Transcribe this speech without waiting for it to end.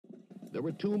there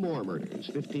were 2 more murders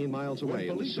 15 miles away.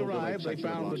 When police arrived, they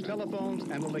found the telephones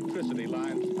and electricity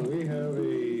lines. We have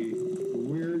a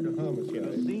weird homicide. In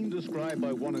a scene described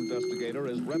by one investigator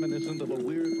as reminiscent of a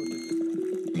weird...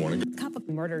 Morning. Cup of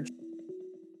murder.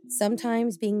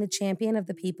 Sometimes being the champion of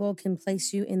the people can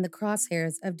place you in the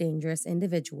crosshairs of dangerous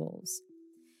individuals.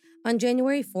 On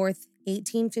January 4th,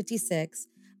 1856,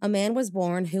 a man was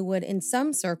born who would, in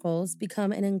some circles,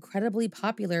 become an incredibly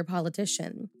popular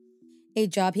politician. A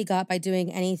job he got by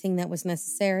doing anything that was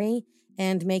necessary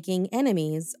and making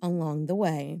enemies along the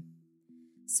way.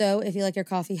 So, if you like your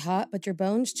coffee hot but your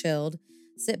bones chilled,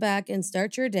 sit back and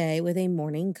start your day with a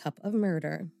morning cup of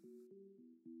murder.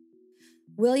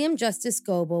 William Justice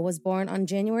Goebel was born on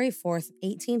January 4th,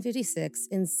 1856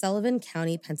 in Sullivan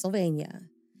County, Pennsylvania.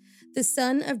 The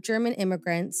son of German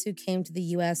immigrants who came to the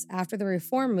U.S. after the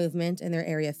reform movement in their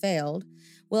area failed,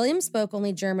 William spoke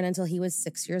only German until he was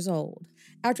 6 years old.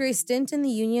 After a stint in the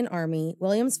Union Army,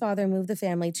 William's father moved the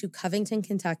family to Covington,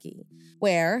 Kentucky,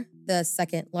 where, the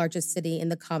second largest city in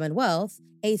the Commonwealth,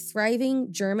 a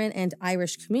thriving German and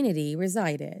Irish community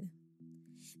resided.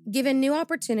 Given new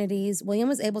opportunities, William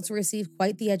was able to receive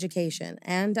quite the education,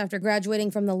 and after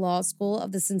graduating from the law school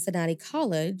of the Cincinnati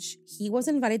College, he was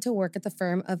invited to work at the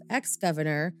firm of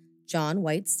ex-governor John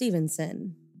White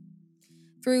Stevenson.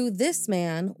 Through this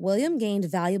man, William gained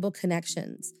valuable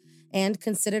connections, and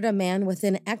considered a man with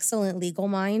an excellent legal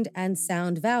mind and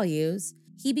sound values,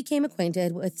 he became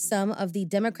acquainted with some of the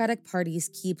Democratic Party's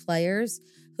key players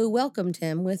who welcomed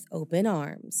him with open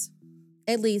arms.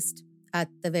 At least, at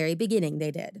the very beginning,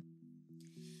 they did.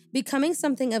 Becoming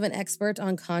something of an expert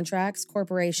on contracts,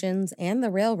 corporations, and the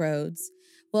railroads,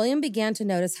 William began to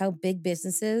notice how big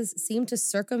businesses seemed to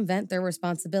circumvent their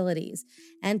responsibilities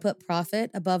and put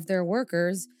profit above their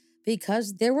workers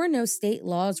because there were no state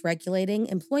laws regulating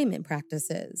employment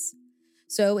practices.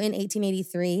 So in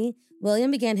 1883,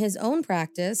 William began his own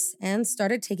practice and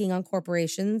started taking on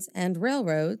corporations and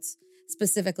railroads,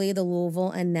 specifically the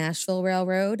Louisville and Nashville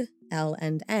Railroad,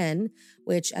 L&N,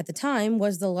 which at the time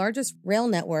was the largest rail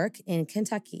network in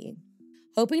Kentucky.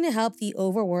 Hoping to help the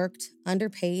overworked,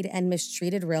 underpaid, and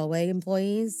mistreated railway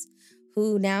employees,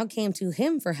 who now came to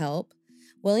him for help,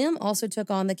 William also took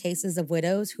on the cases of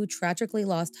widows who tragically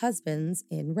lost husbands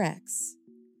in wrecks.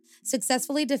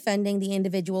 Successfully defending the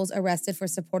individuals arrested for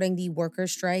supporting the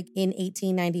workers' strike in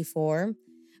 1894,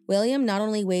 William not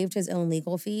only waived his own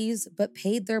legal fees, but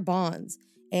paid their bonds,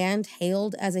 and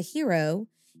hailed as a hero,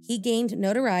 he gained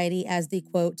notoriety as the,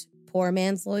 quote, poor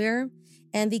man's lawyer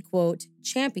and the, quote,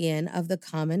 champion of the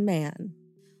common man.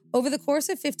 Over the course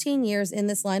of 15 years in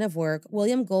this line of work,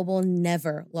 William Goebel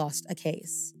never lost a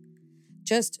case.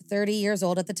 Just 30 years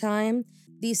old at the time,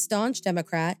 the staunch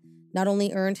Democrat not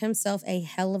only earned himself a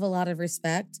hell of a lot of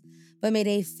respect, but made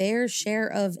a fair share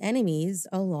of enemies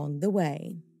along the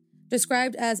way.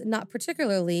 Described as not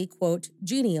particularly, quote,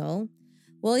 genial,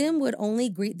 William would only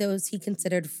greet those he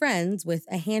considered friends with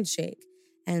a handshake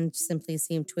and simply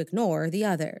seemed to ignore the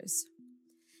others.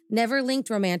 Never linked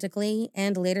romantically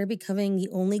and later becoming the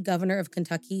only governor of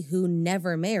Kentucky who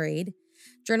never married,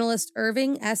 journalist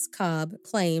Irving S. Cobb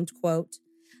claimed, quote,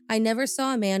 I never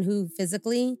saw a man who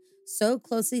physically so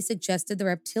closely suggested the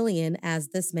reptilian as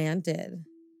this man did.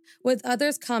 With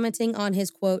others commenting on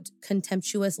his, quote,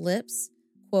 contemptuous lips,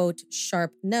 quote,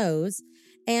 sharp nose,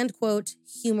 and, quote,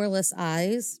 humorless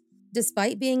eyes.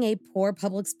 Despite being a poor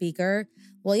public speaker,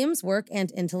 William's work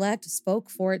and intellect spoke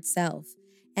for itself,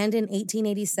 and in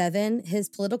 1887, his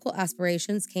political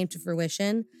aspirations came to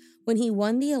fruition when he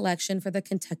won the election for the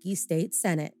Kentucky State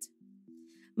Senate.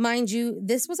 Mind you,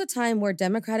 this was a time where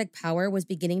Democratic power was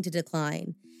beginning to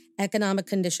decline, economic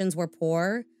conditions were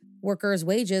poor, workers'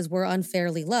 wages were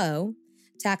unfairly low,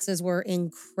 taxes were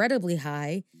incredibly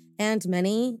high, and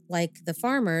many, like the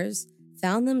farmers,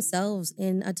 found themselves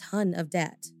in a ton of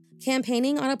debt.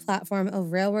 Campaigning on a platform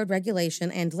of railroad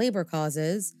regulation and labor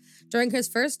causes, during his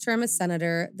first term as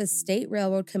senator, the State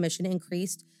Railroad Commission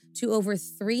increased to over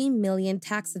 $3 million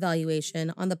tax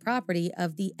evaluation on the property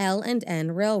of the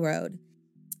L&N Railroad.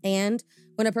 And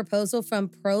when a proposal from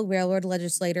pro-railroad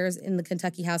legislators in the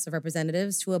Kentucky House of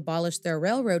Representatives to abolish their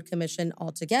railroad commission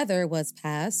altogether was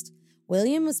passed,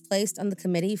 William was placed on the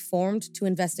committee formed to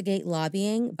investigate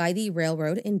lobbying by the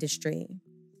railroad industry.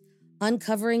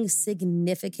 Uncovering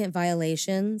significant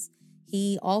violations,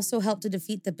 he also helped to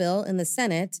defeat the bill in the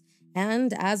Senate,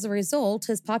 and as a result,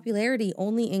 his popularity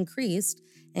only increased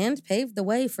and paved the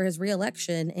way for his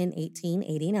re-election in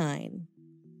 1889.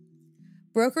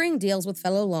 Brokering deals with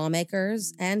fellow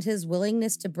lawmakers and his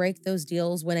willingness to break those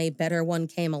deals when a better one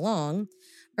came along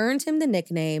earned him the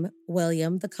nickname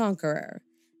William the Conqueror,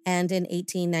 and in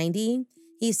 1890,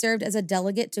 He served as a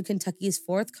delegate to Kentucky's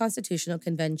 4th Constitutional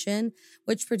Convention,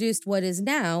 which produced what is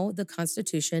now the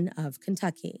Constitution of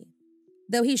Kentucky.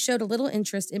 Though he showed a little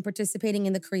interest in participating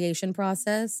in the creation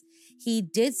process, he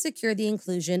did secure the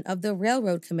inclusion of the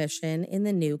Railroad Commission in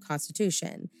the new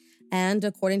Constitution, and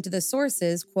according to the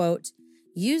sources, quote,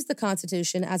 used the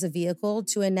Constitution as a vehicle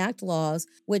to enact laws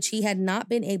which he had not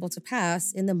been able to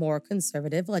pass in the more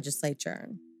conservative legislature.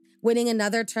 Winning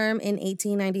another term in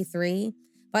 1893,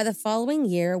 by the following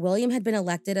year, William had been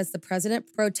elected as the president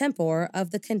pro tempore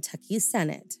of the Kentucky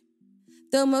Senate.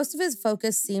 Though most of his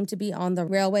focus seemed to be on the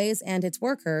railways and its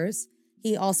workers,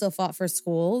 he also fought for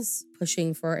schools,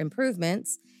 pushing for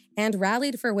improvements, and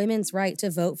rallied for women's right to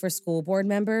vote for school board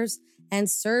members and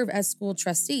serve as school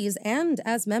trustees and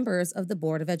as members of the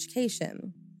Board of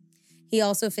Education. He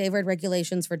also favored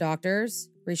regulations for doctors,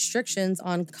 restrictions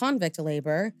on convict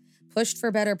labor, pushed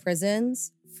for better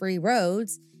prisons, free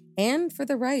roads, and for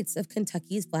the rights of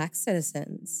Kentucky's Black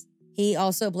citizens. He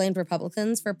also blamed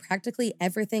Republicans for practically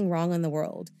everything wrong in the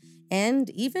world, and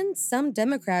even some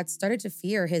Democrats started to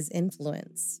fear his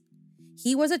influence.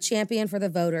 He was a champion for the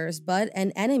voters, but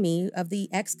an enemy of the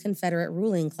ex-Confederate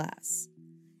ruling class.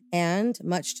 And,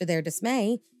 much to their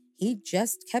dismay, he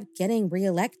just kept getting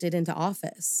reelected into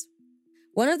office.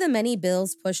 One of the many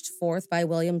bills pushed forth by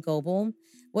William Goebel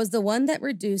was the one that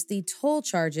reduced the toll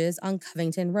charges on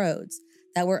Covington roads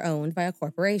that were owned by a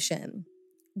corporation.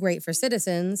 Great for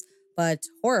citizens, but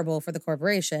horrible for the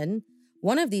corporation.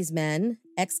 One of these men,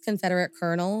 ex-Confederate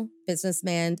colonel,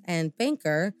 businessman, and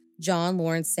banker, John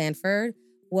Lawrence Sanford,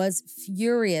 was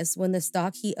furious when the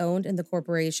stock he owned in the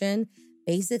corporation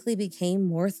basically became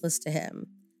worthless to him.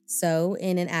 So,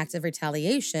 in an act of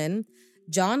retaliation,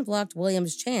 John blocked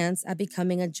William's chance at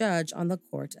becoming a judge on the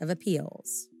Court of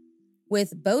Appeals.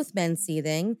 With both men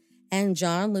seething, and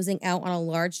John losing out on a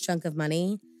large chunk of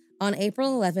money, on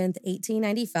April 11,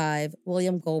 1895,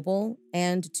 William Goebel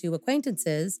and 2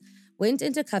 acquaintances went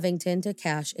into Covington to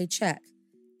cash a check,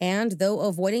 and though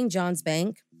avoiding John's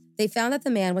bank, they found that the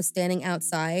man was standing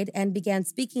outside and began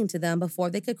speaking to them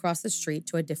before they could cross the street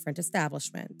to a different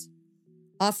establishment.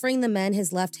 Offering the men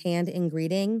his left hand in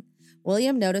greeting,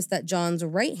 William noticed that John's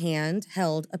right hand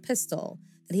held a pistol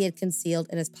that he had concealed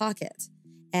in his pocket,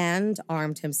 and,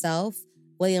 armed himself,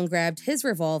 William grabbed his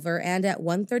revolver, and at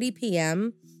 1:30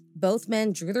 p.m., both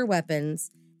men drew their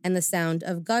weapons, and the sound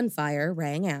of gunfire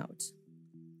rang out.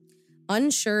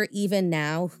 Unsure even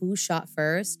now who shot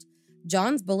first,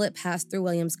 John's bullet passed through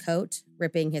William's coat,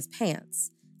 ripping his pants,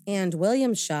 and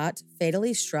William's shot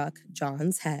fatally struck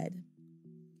John's head.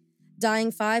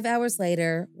 Dying 5 hours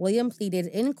later, William pleaded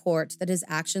in court that his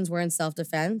actions were in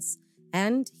self-defense,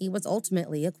 and he was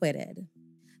ultimately acquitted.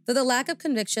 Though the lack of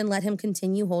conviction let him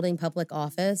continue holding public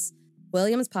office,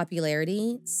 William's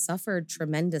popularity suffered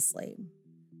tremendously,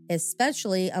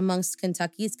 especially amongst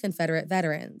Kentucky's Confederate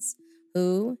veterans,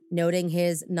 who, noting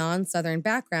his non-Southern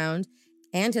background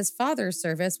and his father's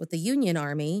service with the Union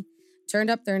Army, turned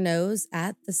up their nose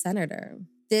at the senator.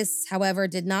 This, however,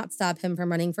 did not stop him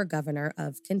from running for governor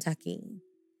of Kentucky.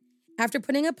 After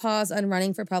putting a pause on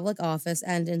running for public office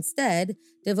and instead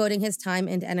devoting his time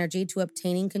and energy to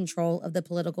obtaining control of the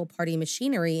political party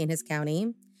machinery in his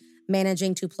county,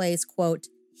 managing to place, quote,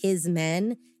 his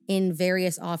men in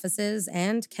various offices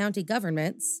and county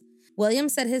governments, William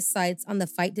set his sights on the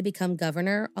fight to become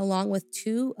governor along with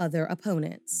 2 other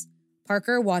opponents,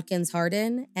 Parker Watkins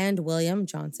Hardin and William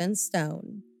Johnson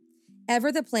Stone.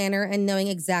 Ever the planner and knowing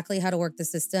exactly how to work the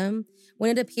system, when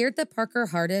it appeared that Parker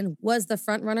Hardin was the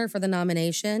frontrunner for the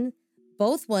nomination,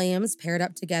 both Williams paired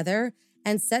up together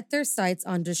and set their sights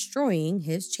on destroying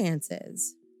his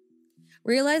chances.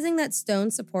 Realizing that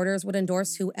Stone's supporters would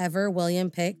endorse whoever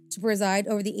William picked to preside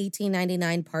over the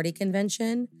 1899 party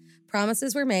convention,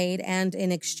 promises were made, and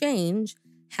in exchange,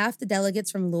 half the delegates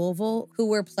from Louisville who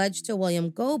were pledged to William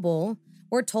Goebel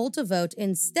were told to vote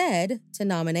instead to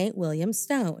nominate William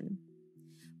Stone.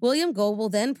 William Goebel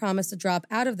then promised to drop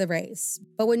out of the race,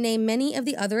 but would name many of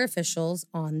the other officials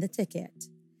on the ticket.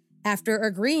 After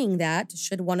agreeing that,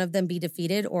 should one of them be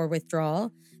defeated or withdraw,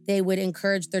 they would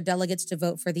encourage their delegates to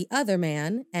vote for the other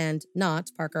man, and not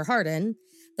Parker Hardin,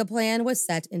 the plan was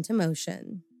set into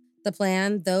motion. The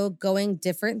plan, though going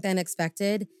different than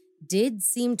expected, did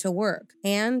seem to work,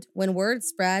 and when word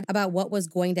spread about what was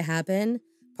going to happen,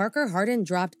 Parker Hardin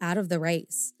dropped out of the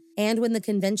race. And when the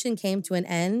convention came to an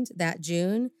end that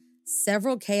June,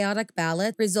 several chaotic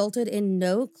ballots resulted in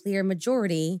no clear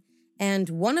majority, and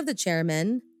one of the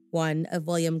chairmen, one of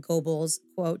William Goebel's,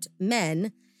 quote,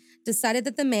 men, decided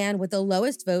that the man with the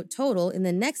lowest vote total in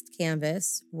the next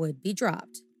canvass would be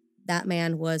dropped. That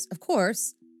man was, of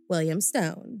course, William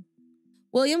Stone.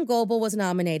 William Goebel was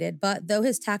nominated, but though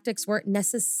his tactics weren't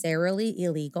necessarily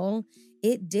illegal,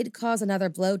 it did cause another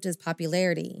blow to his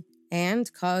popularity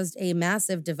and caused a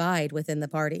massive divide within the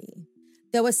party.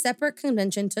 Though a separate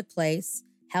convention took place,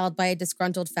 held by a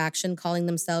disgruntled faction calling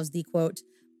themselves the, quote,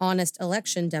 Honest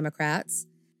Election Democrats,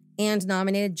 and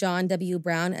nominated John W.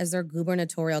 Brown as their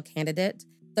gubernatorial candidate,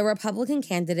 the Republican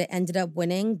candidate ended up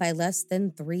winning by less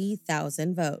than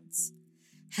 3,000 votes.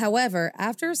 However,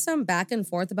 after some back and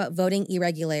forth about voting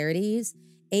irregularities,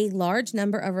 a large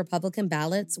number of Republican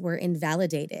ballots were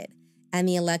invalidated, and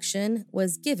the election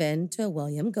was given to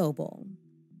William Goebel.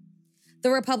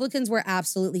 The Republicans were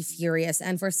absolutely furious,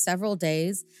 and for several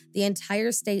days, the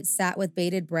entire state sat with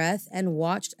bated breath and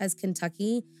watched as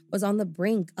Kentucky was on the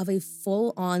brink of a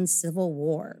full-on civil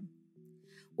war.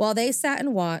 While they sat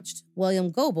and watched,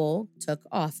 William Goebel took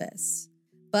office.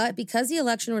 But because the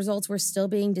election results were still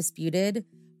being disputed,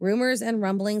 rumors and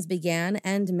rumblings began,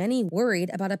 and many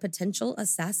worried about a potential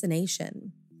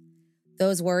assassination.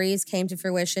 Those worries came to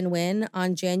fruition when,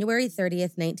 on January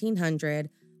 30th, 1900,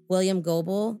 William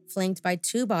Goebel, flanked by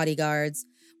 2 bodyguards,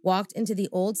 walked into the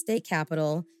old state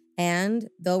capitol, and,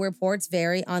 though reports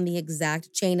vary on the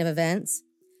exact chain of events,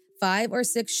 5 or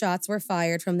 6 shots were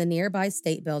fired from the nearby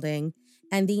state building,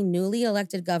 and the newly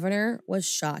elected governor was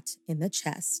shot in the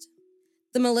chest.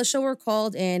 The militia were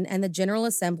called in, and the General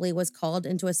Assembly was called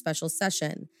into a special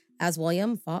session as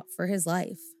William fought for his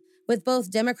life. With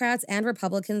both Democrats and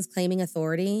Republicans claiming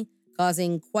authority,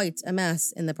 causing quite a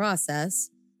mess in the process,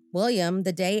 William,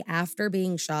 the day after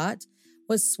being shot,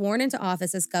 was sworn into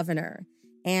office as governor,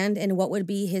 and in what would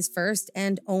be his first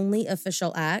and only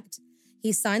official act,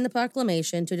 he signed the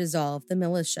proclamation to dissolve the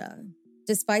militia.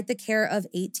 Despite the care of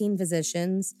 18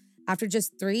 physicians, after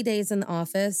just 3 days in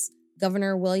office,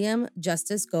 Governor William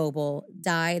Justice Goebel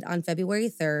died on February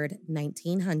 3,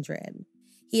 1900.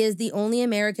 He is the only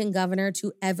American governor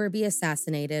to ever be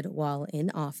assassinated while in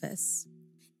office.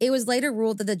 It was later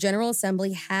ruled that the General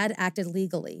Assembly had acted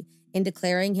legally in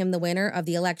declaring him the winner of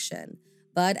the election,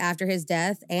 but after his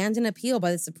death and an appeal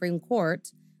by the Supreme Court,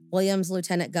 William's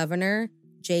lieutenant governor,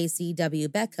 J.C.W.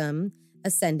 Beckham,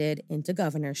 ascended into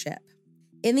governorship.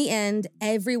 In the end,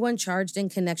 everyone charged in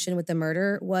connection with the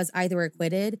murder was either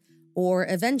acquitted or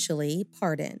eventually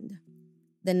pardoned.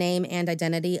 The name and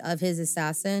identity of his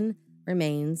assassin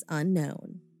remains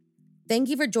unknown. Thank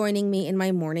you for joining me in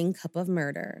my morning cup of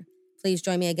murder. Please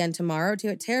join me again tomorrow to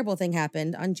hear a terrible thing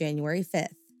happened on January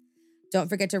 5th. Don't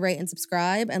forget to rate and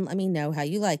subscribe and let me know how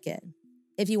you like it.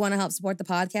 If you want to help support the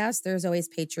podcast, there's always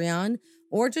Patreon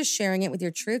or just sharing it with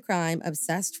your true crime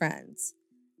obsessed friends.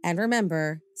 And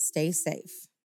remember, stay safe.